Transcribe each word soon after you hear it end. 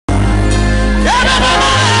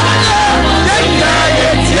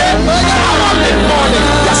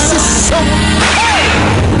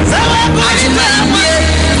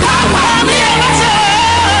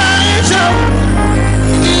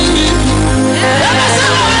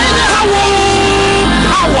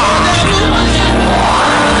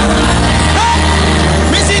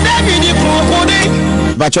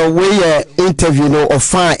but we interview no of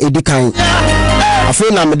fine edikan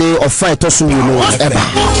afei na me de of fine tosu you know eba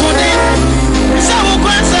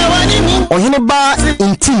ohene ba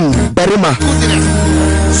intim berima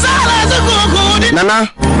nana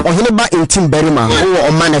ohene ba intim berima wo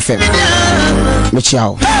o man fm me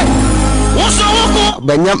chiao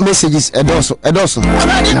banya messages edoso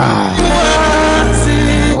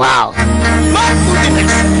wow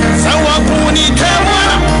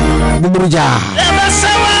buburuja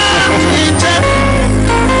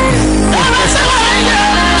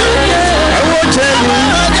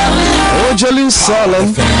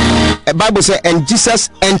Jerusalem. The Bible says, and Jesus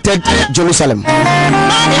entered Jerusalem.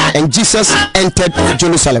 And Jesus entered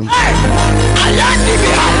Jerusalem.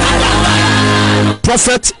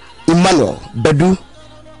 Prophet Emmanuel Badu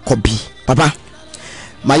Kobi. Papa,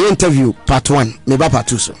 my interview part 1, maybe part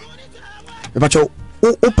 2 so. Papa,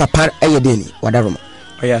 o papa ayedeni wadaroma.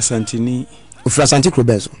 Oya Asante ni. Ufra Asante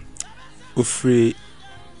Krobenzo. Ufre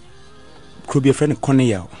Krobi friend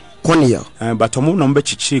Cornell. But omo no mbe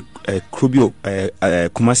chichi Krobio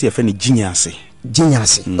Kumasi e fe ni Jinyase.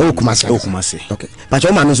 O Kumasi. Okay. But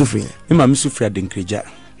o ma no so free. Me ma me so free adenkreja.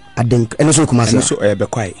 Eno so Kumasi. Eno so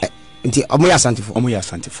bekwai. Nti omo ya Asante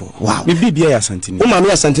fo. Wow. Me bibia ya Asante ni. O ma me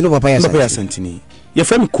ya Asante no papa ya Asante. Papa ya Asante ni. Ye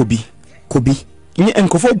fe me Kobi. Nye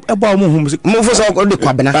enkofo eba omo hu mo fo so de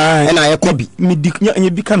kwabena e na ye Kobi. Me dik nye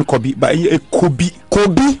bi kan Kobi ba ye Kobi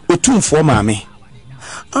otumfo maame.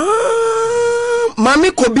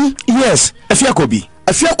 Mami Kobi, yes. Afia Kobi.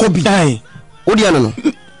 Aye. Odi ano no.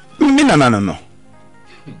 Mi na no.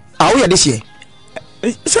 Awo ya this year.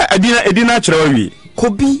 Say edina chira wi.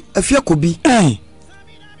 Kobi, Afia Kobi. Wow.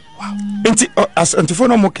 Enti Asante fo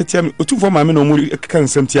no mo ketia mi otumfo maame no mo kan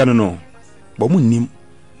samtia no. Ba mu nim.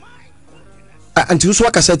 Anti so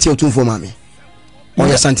akasa tia otumfo maame. O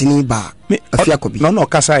ya Santini ba Afia Kobi. No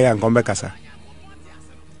kasa ya ngombe kasa.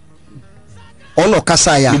 Ono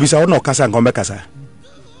kasa ya. Bibisa ono kasa ngombe kasa.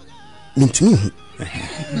 Mintumi hu.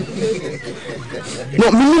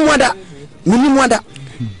 No,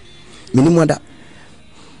 minimwada.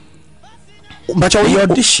 Bacha o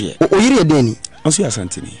yodishie. O yiri edeni. Onso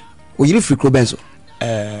Asante ni. O yiri free Krobenzo.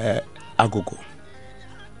 Agogo.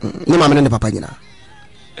 Ni mama ne papa nyina.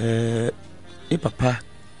 E papa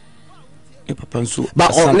nso. Ba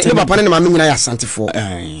ne papa ne mama nyina ya Asante fo.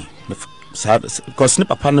 Because ne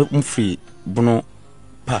papa no mfree bono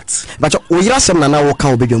parts. But o yira sem na wo ka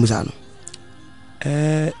obedwam za no.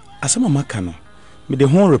 Asama maka no. Me the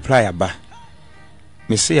whole reply aba.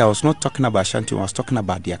 Me say I was not talking about Asante, I was talking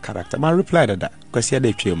about their character. My reply that because here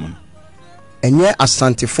they twem no. Enye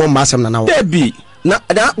Asante for masem na wo. Debi. Na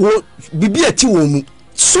wo bibi ati wo mu.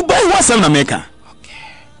 Suba wasem na meka.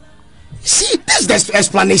 See, this is the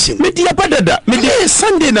explanation. Me dia badada. Me dia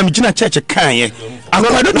Sunday na me gina church kan ye.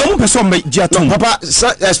 Akwado do mo person me giatom. Papa,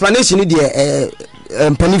 explanation ni dia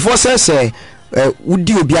mpanifo say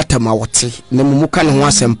wudi obi atama wote na mu ka ne ho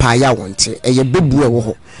asempa ya wonte eye bebu e wo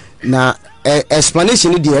ho na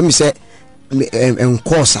explanation ni dia me say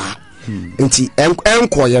enkosa nti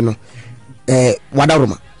enkoye no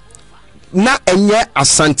wadaroma na enye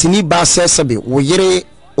Asantini ba sesebe wo yire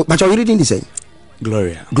bacha yire din disay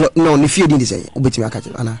Gloria. No, ni fie din disay obetimi aka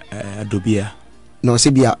ana Adobia. No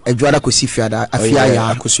se bia adwada kosi fiada afia ya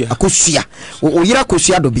akosua o yira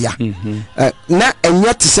kosua dobia na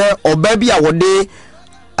enye te se oba bia wode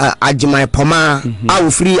agimai poma a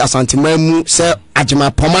wo free Asante mamu se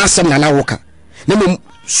agimai poma asem na woka na mem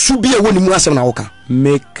subie woni mu asem na woka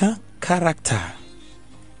meka character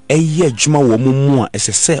eye adwuma wo mu a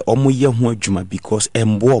esese omo ye ho adwuma because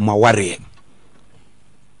embo ma ware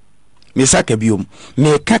mesaka biom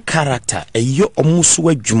meka character eye omuso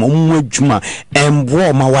adwuma mu adwuma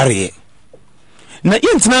embo ma ware na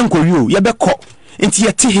yentina nkorio ye beko enti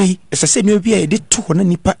yete hei esese ne obi a de to na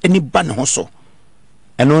nipa ani ba ne ho so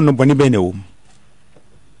eno no boni be ne wo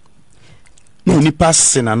no nipa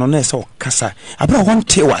sena no na ese o kasa abra won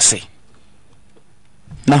te wase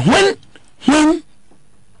na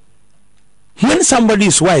when somebody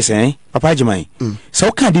is wise papa jimai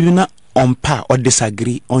so can do na on par or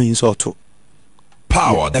disagree on insult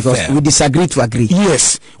power because we disagree to agree.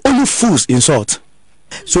 Yes, only fools insult.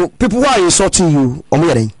 So people who are insulting you what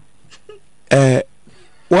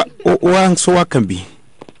can be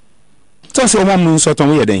so one insult on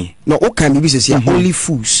no what can be say only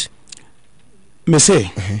fools me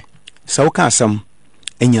say so can some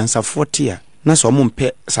enyansa 40 na so mo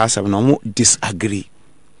mpe sa asem na mo disagree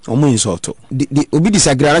omo insult obi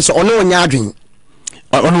disagree so ono nya adwen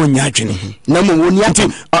ono nya adwen na mo woni ati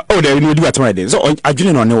there ni odi atama dey so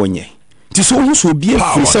adwen no ne wonye ti so wo so obi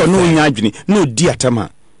afi se ono nya adwen na odi atama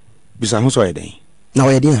bisa ho so yeden na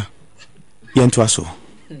wo yeden ye nto aso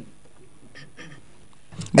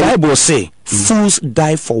Bible say fools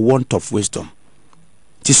die for want of wisdom.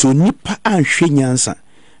 Tiso nipa anhwe nyansa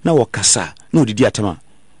na wakasa na odidi atama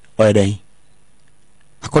oyeden.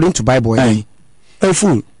 According to Bible, a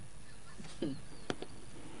fool.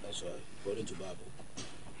 That's right. According to Bible.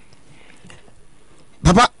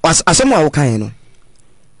 Papa, asem wa wokan no.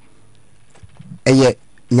 Eye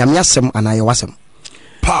nyame asem anaye wasem.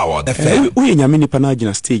 Power the fair. We nyame nipa na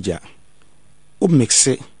agina stage a. O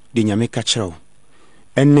mixe de nyame ka kyerɛw.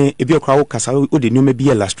 Ene ebi okra wo kasa wo de no be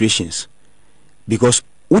illustrations. Because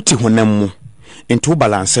uti honam mu into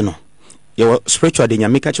balance no. Your spiritual de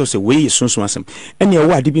nyame ka kyerɛw say we sunsun asem. Ene ye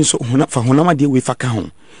wo ade bi so fa honam ade we fa ka ho.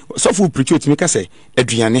 So fu preach otimi ka say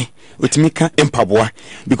aduane otimi ka empaboa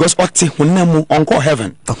because ote honam mu onko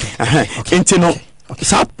heaven. Okay. Enti no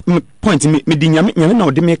sa point me di nyame na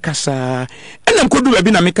ode me kasa enam kodu ba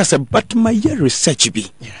bi na me kasa but my research bi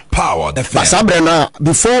power the fair. Basabre na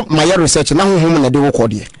before my research na honhom na de wo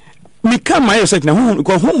kode me can my research na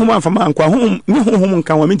honhom amfama anko honhom me honhom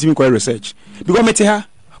nkan wa me ntimi ko research because me te ha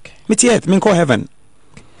okay me te earth me ko heaven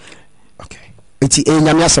okay enti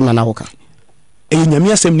nyame asem na woka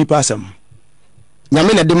nyame asem nipa asem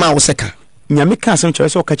nyame na de ma wo seka nyame ka asem kyerɛ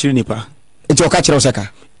sɛ o ka kyerɛ nipa enti o ka kyerɛ wo seka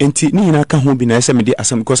enti ni nyina ka ho bi na ɛsɛ me de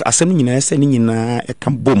asem because asem ni nyina ɛsɛ ni nyina ɛka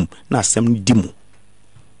bom na asem ni di mu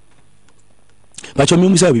but you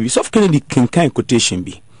me say bibi so Kennedy kenkan quotation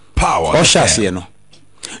bi power o sha se no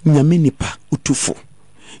nyame nipa utufo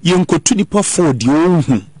ye nkotu nipa fo de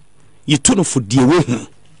ohun ye to no fo de ohun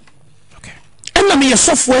okay enna me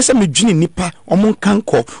yesofo ɛsɛ me dwene nipa ɔmo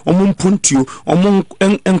kanko ɔmo mpuntuo ɔmo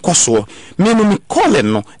enkoso me no me call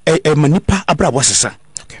no ma nipa abrabo sesa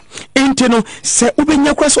enti no se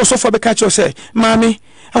ubenya kwa so sofo be ka kyerɛ sɛ maame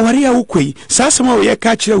aware a wokoi saa asɛm a wo yɛ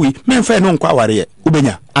ka kyerɛ wi memfa no nkɔ aware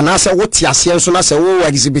ubenya anase wo ti ase nso na sɛ wo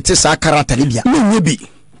exhibit saa character bia menye bi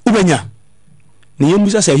ubenya na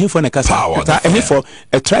yemusa sɛ ehefo na kasa ta ehefo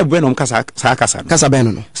a tribe when on kasa saa kasa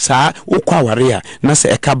ben no saa wokɔ aware a na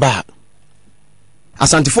sɛ ɛka ba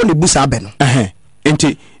asantefo ne bu saa be no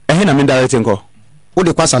enti na me direct nko wo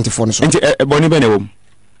de kwa asantefo no so enti bɔne bɛ na wom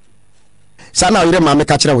sa na yire ma me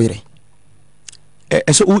ka kyerɛ wo yire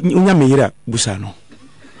ɛsɛ unya me yire busa no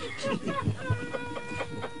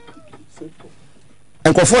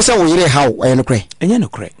enkofo sɛ wo yire haw ɛyɛ no korɛ ɛnyɛ no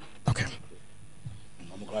korɛ okay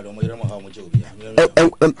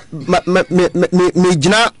me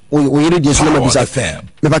gina wo yire die so na mabisa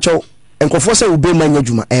me ba kyɛw enkofo sɛ wo be ma nya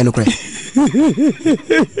dwuma ɛyɛ no korɛ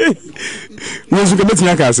wo nso ka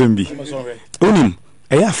betia ka asɛm bi onim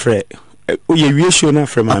ɛyɛ afrɛ o ye wie show na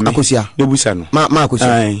frɛ ma me akosia de busa no ma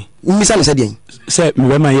akosia ai misa ne sɛ deɛn sɛ me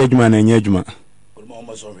ba ma yɛ adwuma na nya adwuma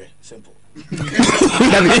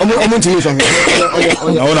omo ntimi so hwe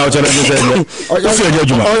na wona o chere se nya so nya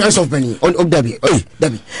adwuma o so pani o dabi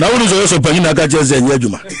na wona so pani na ka chere se nya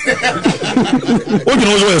adwuma o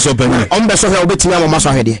gina so pani on be so hwe obetimi amama so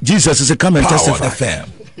hwe de Jesus is come and testify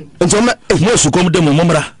nto mo su kom de mo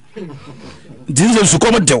momra dinze su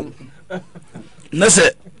kom de na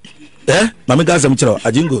se na me gazam chere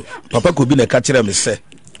ajingo papa Kobi na ka chere me se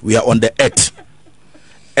we are on the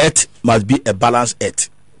earth must be a balanced earth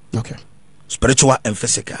okay spiritual and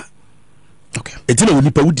physical okay etina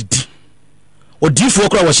woni pa wudidi odifo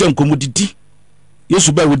okra wo hye nkomu didi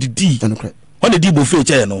yesu ba wudidi wona di bo fe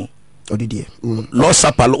che no odidi lo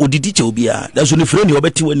sapalo odidi che obi a da so ne freni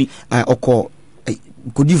obeti wani okọ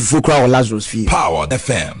kodi fufu kra o Lazarus fie power the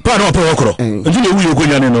fam pa no pa okro nti ne wuye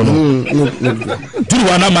konya ne no duru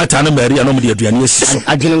wana mata na Maria no me de aduane asiso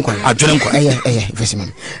adwene nkwa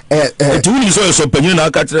vesimam wuni so panyin na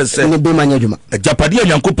aka tere se ne be manya dwuma japade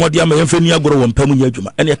Nyankopon de ama yemfani agoro wo mpam nya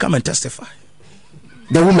dwuma and you come and testify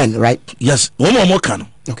the woman right yes woman mo ka no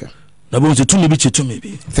okay na bo se tumi bi chetumi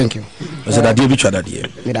bi thank you so that dey bi twada dey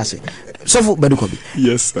me da se so for Badu Kobi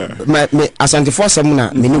yes sir me asante for some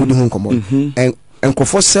na me ne wudi hu nkomo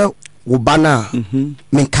enkofo se wo bana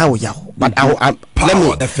me ka wo yaw but let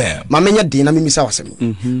me ma menya de na mimisa wasem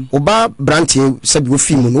wo ba brantie se bi wo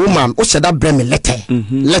film no ma wo sheda bre me letter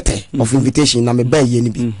of invitation na me ba ye ni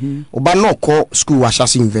bi wo ba no ko school wa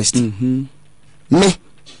Shasi University me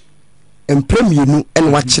empremienu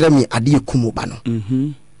en wa kire me ade ekumo ba no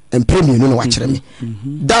empremienu no wa kire me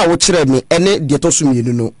da wo kire me ene de to so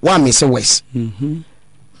mienu no wa me se west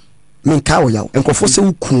men ka wo yaw enkofo se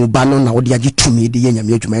wuku ba no na wo de age tumi de ye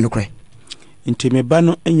nyame adwuma no kre nti me ba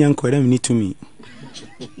no enya nkora me ni tumi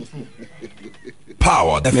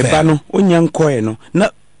power the me ba no onya nkoe no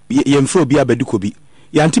na ye mfro bi Badu Kobi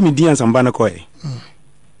ya nti me din ansamba na koe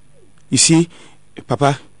you see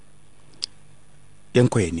papa ye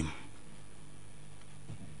nkoe nim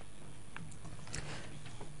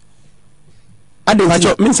ade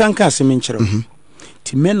wacho min sanka se min kyerɛ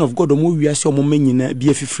ti men of God omo wiase omo manyina bi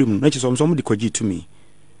afifiri mu na che so omo de kwaji to me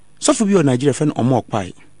so for bi o Nigeria friend omo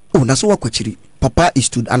okpai oh na so wakwachiri papa is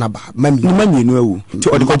stood anaba mami no awu ti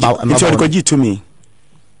o de kwaji to me.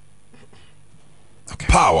 Okay.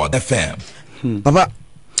 Power FM. Papa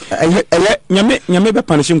nyame be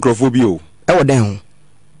punish nkrofo bi o e wo den ho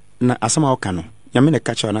na asama o ka no nyame ne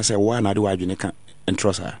ka cha na say wa na de wa adwene ka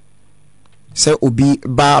entrosa say obi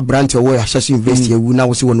ba branch wo ya Shashi University ewu na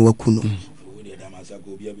wo se wono waku no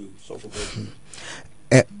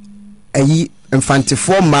ayi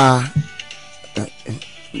infantile ma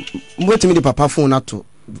mwetimi di papa phone ato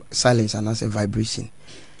silence and say vibration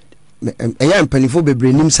eya mpanifo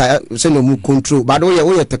bebre nim say no mu control but we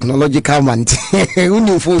are technological man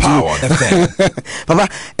uni phone papa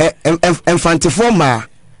infantile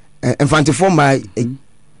ma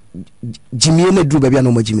jimie na dru ba bia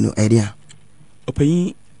no ma jimie no area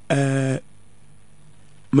opayi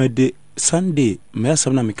made Sunday me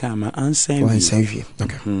asam na meka ma ansan wi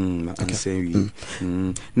okay ansan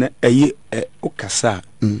wi na ayi okasa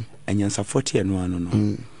anyansa 40 no ano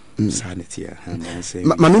no sanitia ansan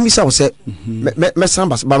ma me misa wo se me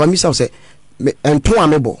sambas ba ma misa wo se ento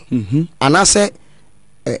amebo anase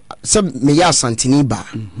se me ya Asante ba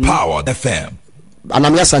Power FM ana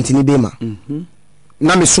me ya Asante be ma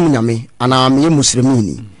na me sum nyame ana me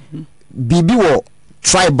muslimini bibi wo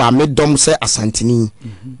tribe me dom se Asante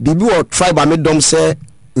bibi wo tribe me dom se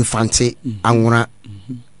infante anwura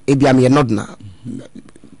ebia me nodna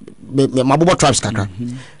me mabobo tribes kakra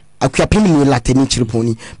akua pemini lateni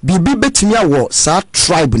chiriponi bibi betimi awo sa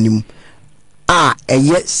tribe nim a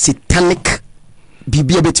eye satanic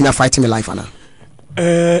bibi betimi fight me life ana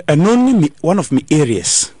anoni me one of me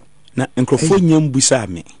areas na enkrofo nyam busa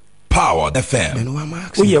me Power FM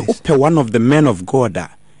we ope one of the men of God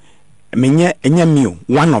menye enyamio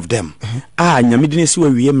one of them nyamedine si wa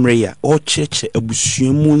wie mreya o cheche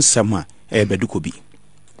abusuamu nsama Badu Kobi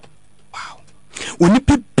wow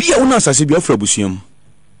onipa bia wona asase bia fra abusuam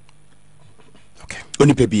okay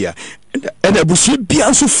onipa bia and abusua bia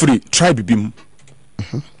nso free tribe bim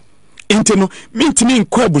inteno mintimi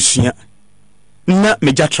nkwa abusua na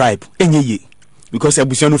meja tribe enyeye because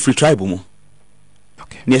abusua no free tribe mu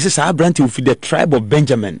okay ne say abranti of the tribe of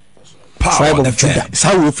Benjamin Power tribe of Judah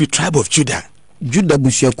sao of tribe of Judah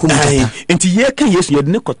busuaku mutata enti ye ka Yesu ye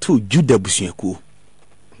de ne koto Judah busuaku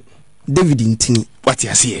David ntini what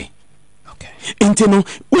you see okay enti no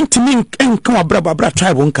untimi enka wabra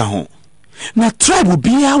tribe nka ho na tribe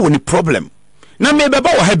bia woni problem na me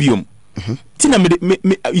beba wo habium ti na me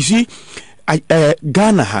you see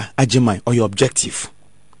Ghana ha agemai or your objective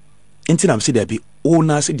enti na me say there be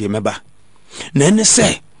owner say the member na ene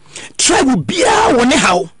say tribe bia woni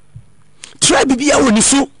how tribe bia woni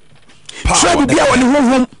so tribe bia woni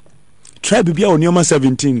honhom tribe bia woni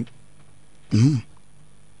 17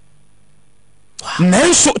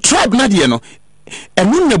 na so tribe na de no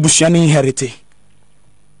enu na busua ne inherit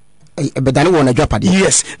bedane wona dwapade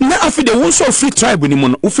yes na afi de won so free tribe ni mo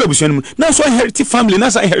no free busua ni mo na so inherit family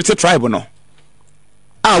na so inherit tribe no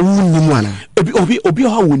wunnim ana obi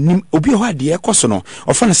ha wonnim obi ha de ekoso no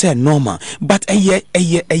ofo na say normal but eye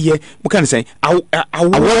mo kan say awo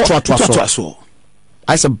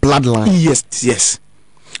I say bloodline yes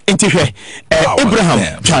enti hwe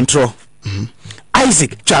Abraham chantro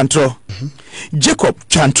Isaac chantro Jacob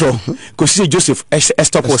chantro ko si Joseph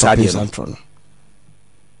stop was adiano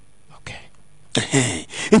okay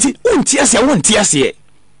enti wonti ase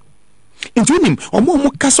enti onim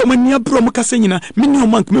omo kasa mania bro mo kasa nyina meni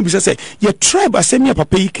oman kuma bisa say ye tribe asemia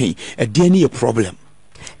papa yi kan ade ani ye problem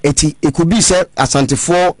eti it could be say Asante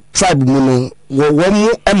for tribe mu no wo mu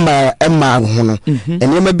emma ho no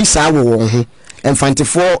enema bisa wo ho Infante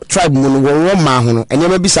for tribe mu no wo ma ho no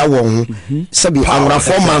enema bisa wo ho sabi awra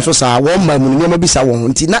for man so sa wo ma mu enema bisa wo ho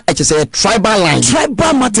nti na eche say tribal line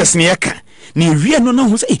tribal matters ne yaka ni wie no no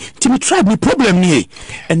ho say timi tribe ni problem ni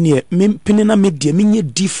ene penina media menye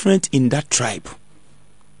different in that tribe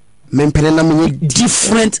penina menye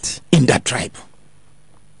different in that tribe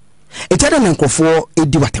etada na nkofo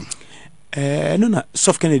edi watam no na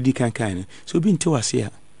soft Kennedy kan so bi nte wase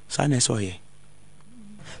a sa na so ye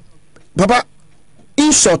baba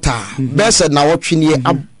in shorter best na wotwene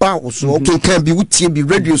aba so okay kan bi wutie bi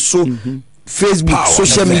radio so Facebook Power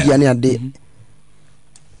social media ne ade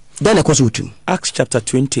then of course wutum Acts chapter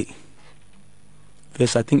 20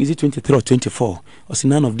 verse I think is it 23 or 24 or say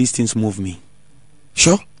none of these things move me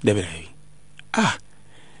sure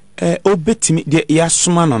obetimi de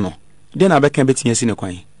yasoma no then abeka betimi asi ne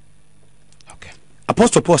kwan okay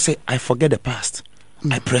Apostle Paul say I forget the past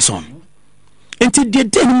I press on enti de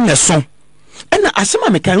denim na so ena asema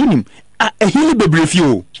mekan unim a hili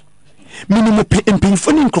bebrefio minimum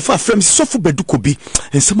mpanyinfo ne nkrofo afrem sofo Badu Kobi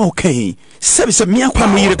ensema okay se me akwa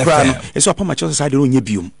me yire kra no eso apama cho side no nya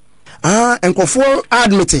biom nkrofo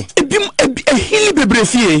admit ebim ehili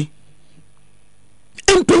bebrefie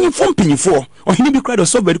mpanyinfo ohini bi kra do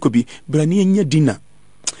sofo Badu Kobi brani nya dina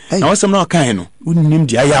na wasem na okan no unnim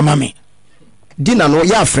dia ya mame dina no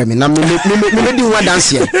ya frame na me di ho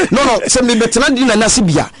dance no se me betena dina na se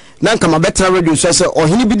bia na nka ma betra radio so se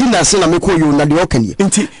ohini bi dina se na me ko yo na de okanie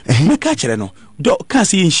enti me ka kire no do ka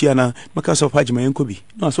se yinhia na maka so pa jima yenko bi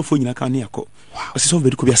na asofo nyina ka ne yakọ ase so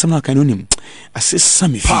Badu Kobi asem na kan no nim ase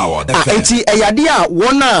sami fi enti eyade a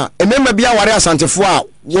wona emema bia ware asantefo a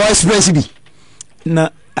wo experience bi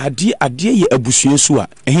na ade ye abusua su a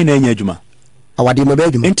ehe na anya adwuma awade mo be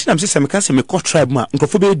adwuma enti na me se me ka se me ko tribe ma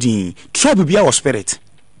nkofo be din tribe bia wo spirit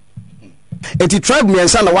enti tribe me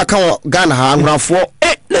ensa na waka Ghana ha angrafo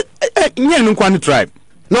nye no kwa tribe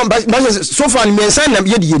no but so far me ensa na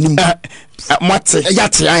ye de yenim mate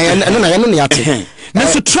yate no yate na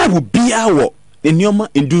so tribe bia wo enioma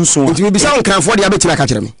endunso enti me bisa nkranfo de abetima ka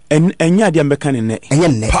kire me enya ade ambeka ne enye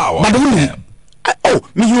ne but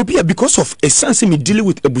me you be because of a sense me dealing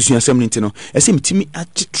with abusuasem nintino ese metimi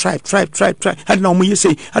at tribe I don't know me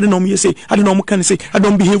say I don't know can say I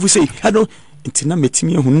don't behave say I don't intina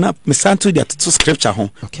metimi hu na me santo dia to scripture ho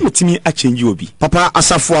metimi a change obi papa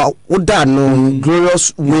asafo oda no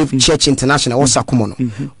Glorious Wave Church International wasakomo no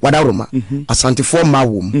wadaroma Asante for ma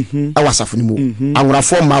wom awasafo ni mu awura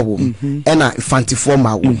for ma wom ena Fanti for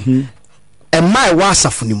ma wom mai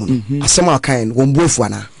wasafo ni mu asema kan wo mbuefu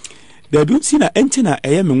ana there don't see na entina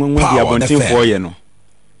eye me nwanwa dia bonten for ye no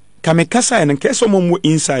kamekasa en nkeso mo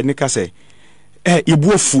inside ne kase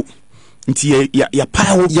ibuofu nti ya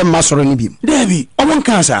pawo ye masoro ni bi David omon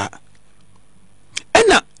kansa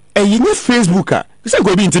ena yenye Facebook a se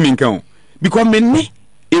go bi ntimi nkan because me ne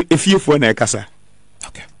efiefo na ekasa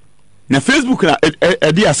okay na Facebook na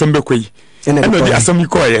edi asem bekoyi ena odi asem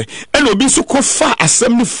ikoye ena obi so ko fa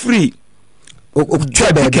asem no free o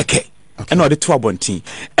twa keke ena odi to abontin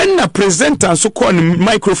ena presenter so call ni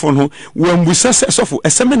microphone ho wambusa sofo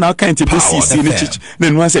esem na kan ti BCC ni chich na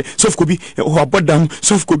no say Sof Kobi o abodam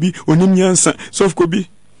Sof Kobi onim nyansa Sof Kobi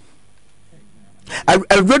I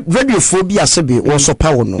radio phobia sebe wo so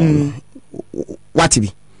power no what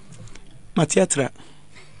be matiatra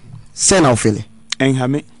say na ofele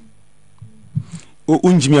enhame o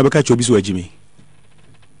unjimi abeka chobi so ajimi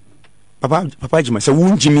papa jima say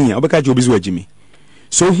unjimi abeka chobi so ajimi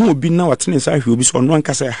so hu obi na watene sa hwe obi so no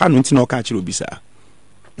ankasa ha no ntina o ka kire obi sa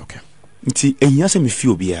okay nti ehia se me fi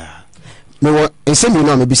obi a me wo ensemi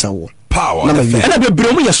no me bisa wo power na me and be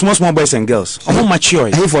bro mo ya small boys and girls o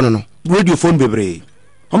mature hey for no radio phone bebre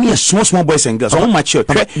o me ya small boys and girls o mature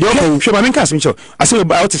hwe ba men ka asem cho asem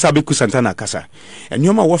ba out sabe ku Santana kasa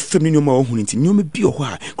enioma wo fem ni enioma wo hu nti enioma bi o ho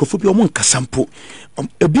a krofo bi o mo nkasa mpo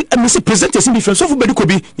ebi amese presenters bi friends of Badu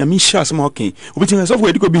Kobi nyame hia asem okay obi tin of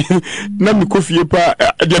Badu Kobi na me kofie pa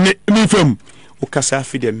de me fam o kasa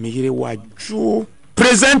afi de me yire wajo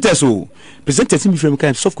presenters mi frame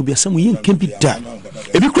kan Sof Kobi asem yen kan bi da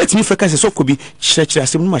ebi create mi frame Sof Kobi chire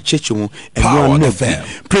asem no ma cheche mu eno na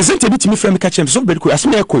presenter bi mi frame ka chem Sof Badu Kobi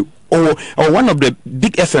asem ekoi or one of the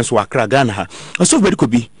big FMs wa Accra Ghana ha Sof Badu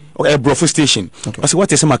Kobi a Brofo station I say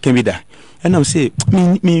what is ma kan bi da and am say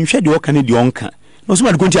me hwe de o kan de onka no so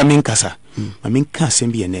ma go ntia men kasa ma men ka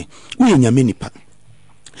asem bi ene wo nyame nipa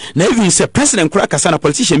na even say president kura kasa na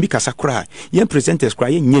politician bi kasa kura yen presenters kura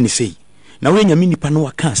yen nye ni sei na we nyame nipa no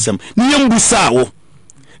waka asem ni yembusa wo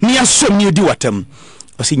ni asom ni edi watam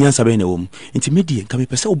o se nyansa be na wo nti medie nka me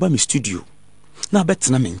pese wo ba me studio na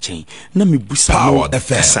betena me nchen na me busa no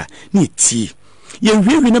esa ni etie ye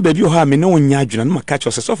wiwi na baby o ha me no nya adwena na maka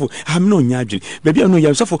cho sofo ha me no nya adwene baby no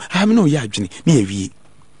ya sofo ha me no ya adwene ni ewie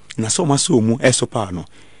na so maso mu eso pa no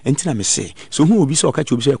enti na me se so hu obi so o ka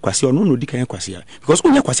cho obi so ekwase ono no di kan ekwase because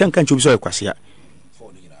onya kwase an kan cho obi so ekwase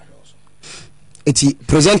eti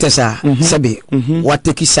presenters sabe what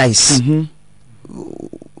take size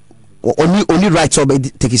only right so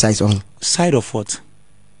take size on side of what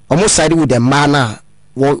almost side with the man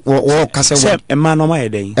wo kase wo e man no ma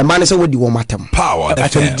yeden e man say wo di wo matam power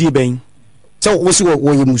atam di ben so wo si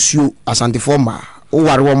wo ye musuo Asante for ma wo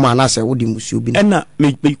ware wo ma na say wo di musuo bi na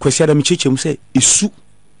me kwasi adam chechem say esu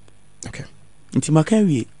okay nti makan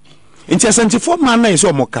wie nti Asante for ma na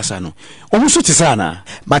yeso mo kasa no o so te sa na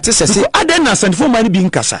but say aden na Asante for ma ni bi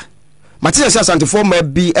nkasa Matisa say Asante for ma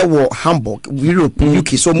bi e wo Hamburg Europe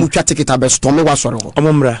UK so mu twa ticket abe storm wa sore ho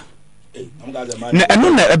omomra na eno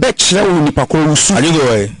na ebe kire wo nipa ko wusu ajigo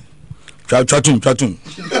we twatum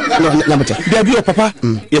There be your papa.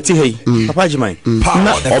 Yeti hey. Papa Jimai.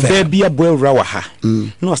 Na obe be a boy rawa ha.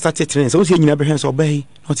 No started training. So you never hands obey.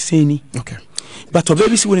 Not say any. Okay. But obe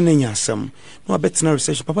be si woni na nyasam. No bet na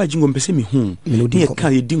research. Papa Jingo mpese me hu. Me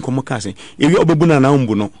kan ye din komo ka se. Ewi obebu na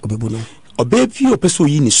umbu no. Obebu no. Obe bi opeso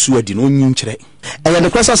yi ni suadi no nyi nkyere. The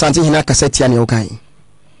question Asante hina cassette ya ne okan.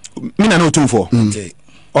 Me na no tumfo.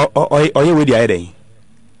 Oye we di ayede.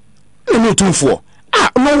 No tumfo.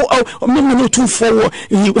 No tumfo.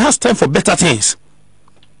 He has time for better things.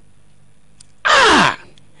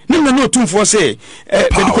 No tumfo say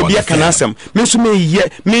Badu Kobi akanasem. Me so me ye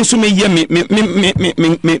me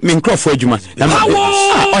nkrofo adwuma.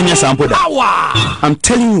 Onya sample da. I'm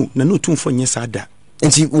telling you, no tumfo nyesa da.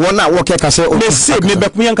 Nti wona wo ke ka say me say me be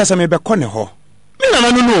kuyan kasa me be kɔ ne hɔ. Me na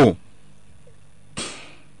no.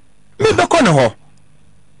 Me be kɔ ne hɔ.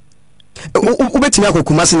 Ubetimi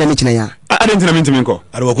akokuma se na ne kina ya. Adentina me ntimi nkɔ.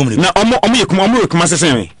 Na omo ye kuma se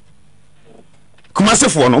sen me. Kuma se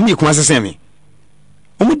fo no omo ye kuma se sen me.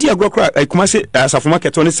 Omo di agrokra kuma se asafo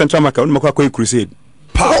market on central market on makwa crusade.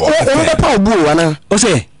 Omo be pa obu ana. O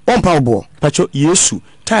say on pa obu. Pacho Yesu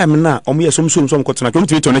time na omo ye som kɔtena. Omo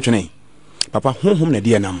timi to ne twene. Papa, home na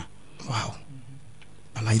dear nam. Wow.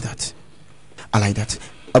 I like that.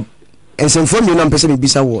 And some from you, person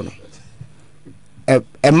bisa one. A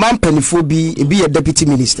man penifo be a deputy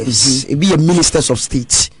ministers, be a ministers of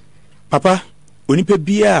state. Papa, onipe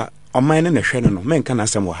bia o mine na hwe no men kana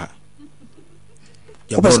asem wo ha.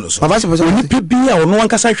 Papa, onipe bia o no wan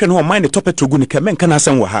kasa hwe no o mine top petrogu ni ka men kana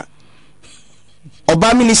asem wo ha.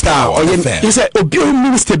 Oba minister he said obi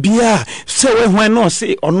minister bia say we hwan no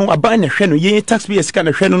say ono aba na hwe no ye taxpayers ka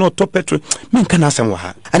na hwe no top petrol men kana asem wo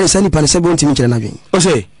ha. Ade sani pa na se bon timi kire na dwen. O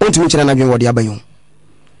say on timi kire na dwen wo de abayon.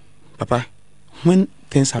 Papa, when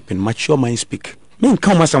things happen, mature mind speak. Men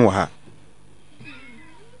come asem wo ha.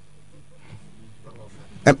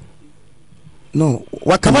 No,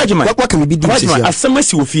 what can we be doing?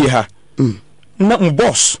 Asamasi wo fie ha. Na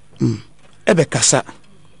boss. Ebe kasa.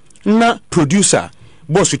 Na producer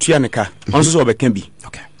boss tuya ne ka on so obeka bi.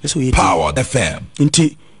 Okay. So ye Power the fam.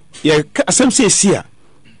 Nti ye asem say sia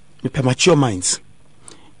me mature minds.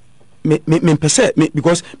 Me pese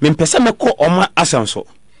because me pese me ko oma asanso.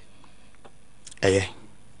 Me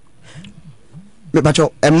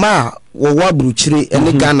bacho ema wo wa bruchire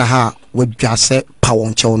ene Ghana ha wadwase power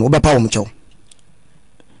nchew no obepa wo mchew.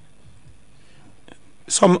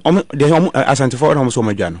 Some Asante for almost so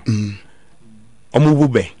madwano.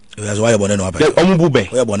 Omubube. That's why you born no apache.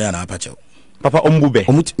 Omubube. You born na apache. Papa omubube.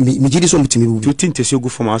 Me jidi so mutimi bu. You think tese go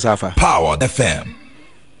from asafa. Power the fam.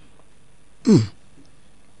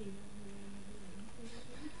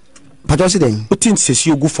 Pacho si den. You think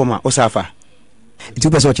tese go from asafa.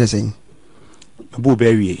 Itu pese o chese. Abu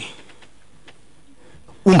bewie.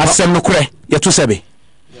 Asem no kure ye to sebe.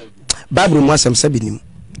 Bible mu asem sebe nim.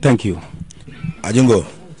 Thank you. Ajingo.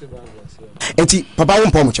 Enti papa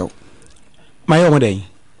won pom chew. My own day.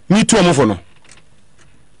 Me too amofo no.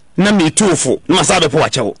 Na me too fo. Na sabe po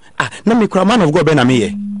wachewo. Na me kura man of God be na me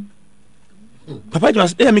ye. Papa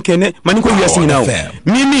just e me kene mani ko wiase now.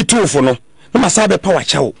 Me too fo no. Na sabe po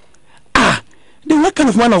wachewo. Then what kind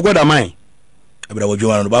of man of God am I? Abra wo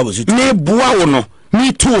dwuma no Bible sit. Me boa wo no.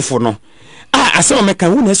 Me too fo no. Asema me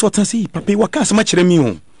kan wo na so tan sei papa wa ka asema kire mi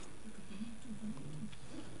ho.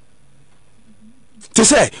 To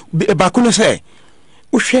say ba ko no say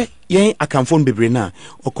uhwe yen akamfon bebre na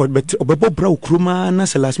obebo bra okruma na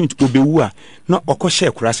selasmit obewu a na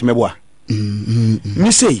okɔhye kurase mebo a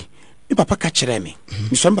me sei me papa ka kire me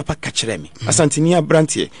me so papa ka kire me asantini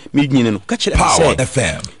abrantie me nyine no ka kire me Power the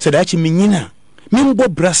fam. so da chi me nyina me mbo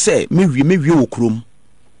bra se me wie okrom.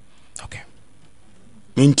 Okay.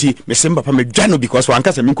 Minti me sem papa me dwano because wan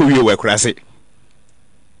kasa me ko wie we kurase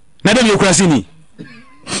na dem ye kurase ni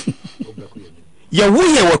ya wo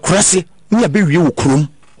ye we kurase ni abe wie okrom.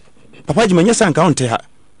 Papa ji manya sanka onte ha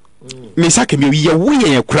me saka me ye wo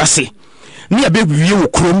ye kurase ni abe wie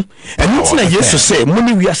okrom enu tina Yesu se mo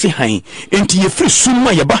ni wiase han enti ye firi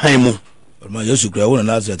summa ye ba han mu Ma Yesu kra wo na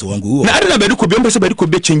Nazareth wangu na ade na Badu Kobi mbese Badu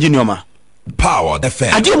Kobi change ni oma. Power the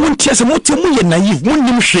fam. Ade mo ntia se mo te mo ye naive mo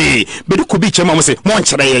nim hwe Badu Kobi chema mo se mo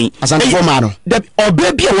nkyere yen Asante for ma no da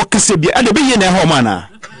oba bia wo kase bia ade be ye na ha ma na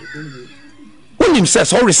wonim se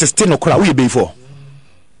so resist no kra wo ye be for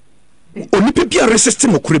onipa bia resist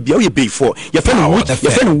no kra bia wo ye be for ye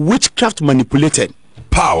fan witchcraft manipulated.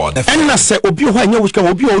 Power the fam. And na se obi ho anya witchcraft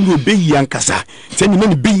obi ho no be yi ankasa se ni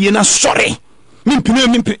me be yi na sorry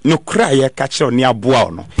mimpini no kra ye ka kire ni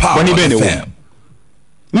aboa no woni be ne wo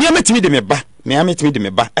ni ametimi de me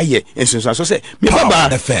ba aye ensunsun so se me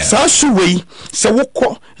baba sa so wei se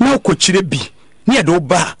wokɔ na wokɔ kire bi ni e do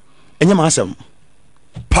ba enye ma asem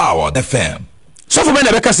Power FM. So for me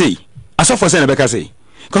na beka say, aso for say na beka say.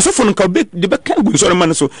 Cause so for no ka be de beka gu so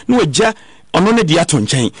man so na wagya ono ne dia to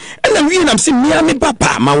nkyɛn. Ɛna wie nam se mia me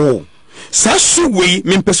baba ma wo. Sa so we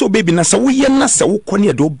me mpɛ so baby na sa wo ye na sa wo kɔ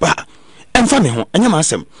ne do ba. Ɛmfa me ho, ɛnya ma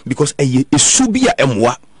asɛm because ɛyɛ esu bi a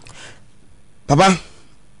ɛmoa. Papa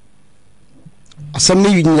asɛm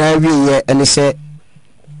ne nyinaa wie yɛ ɛne sɛ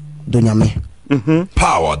donyame.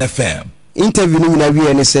 Power FM. Interview ne nyinaa wie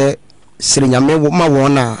ɛne sɛ Sirinyame ma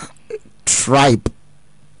wona tribe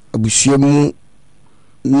abusuamu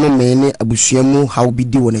no mene abusuamu how be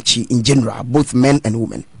di wonachi in general both men and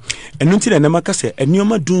women. Enu nti na maka se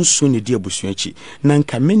enioma dunso ne di abusuachi na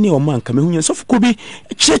nka me ne o ma nka me hunya sofo Kobi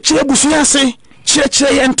kyekye abusua ase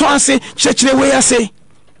kyekye yento ase kyekye we ase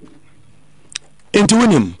enti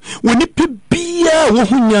wonim woni pebia wo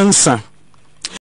hunya nsa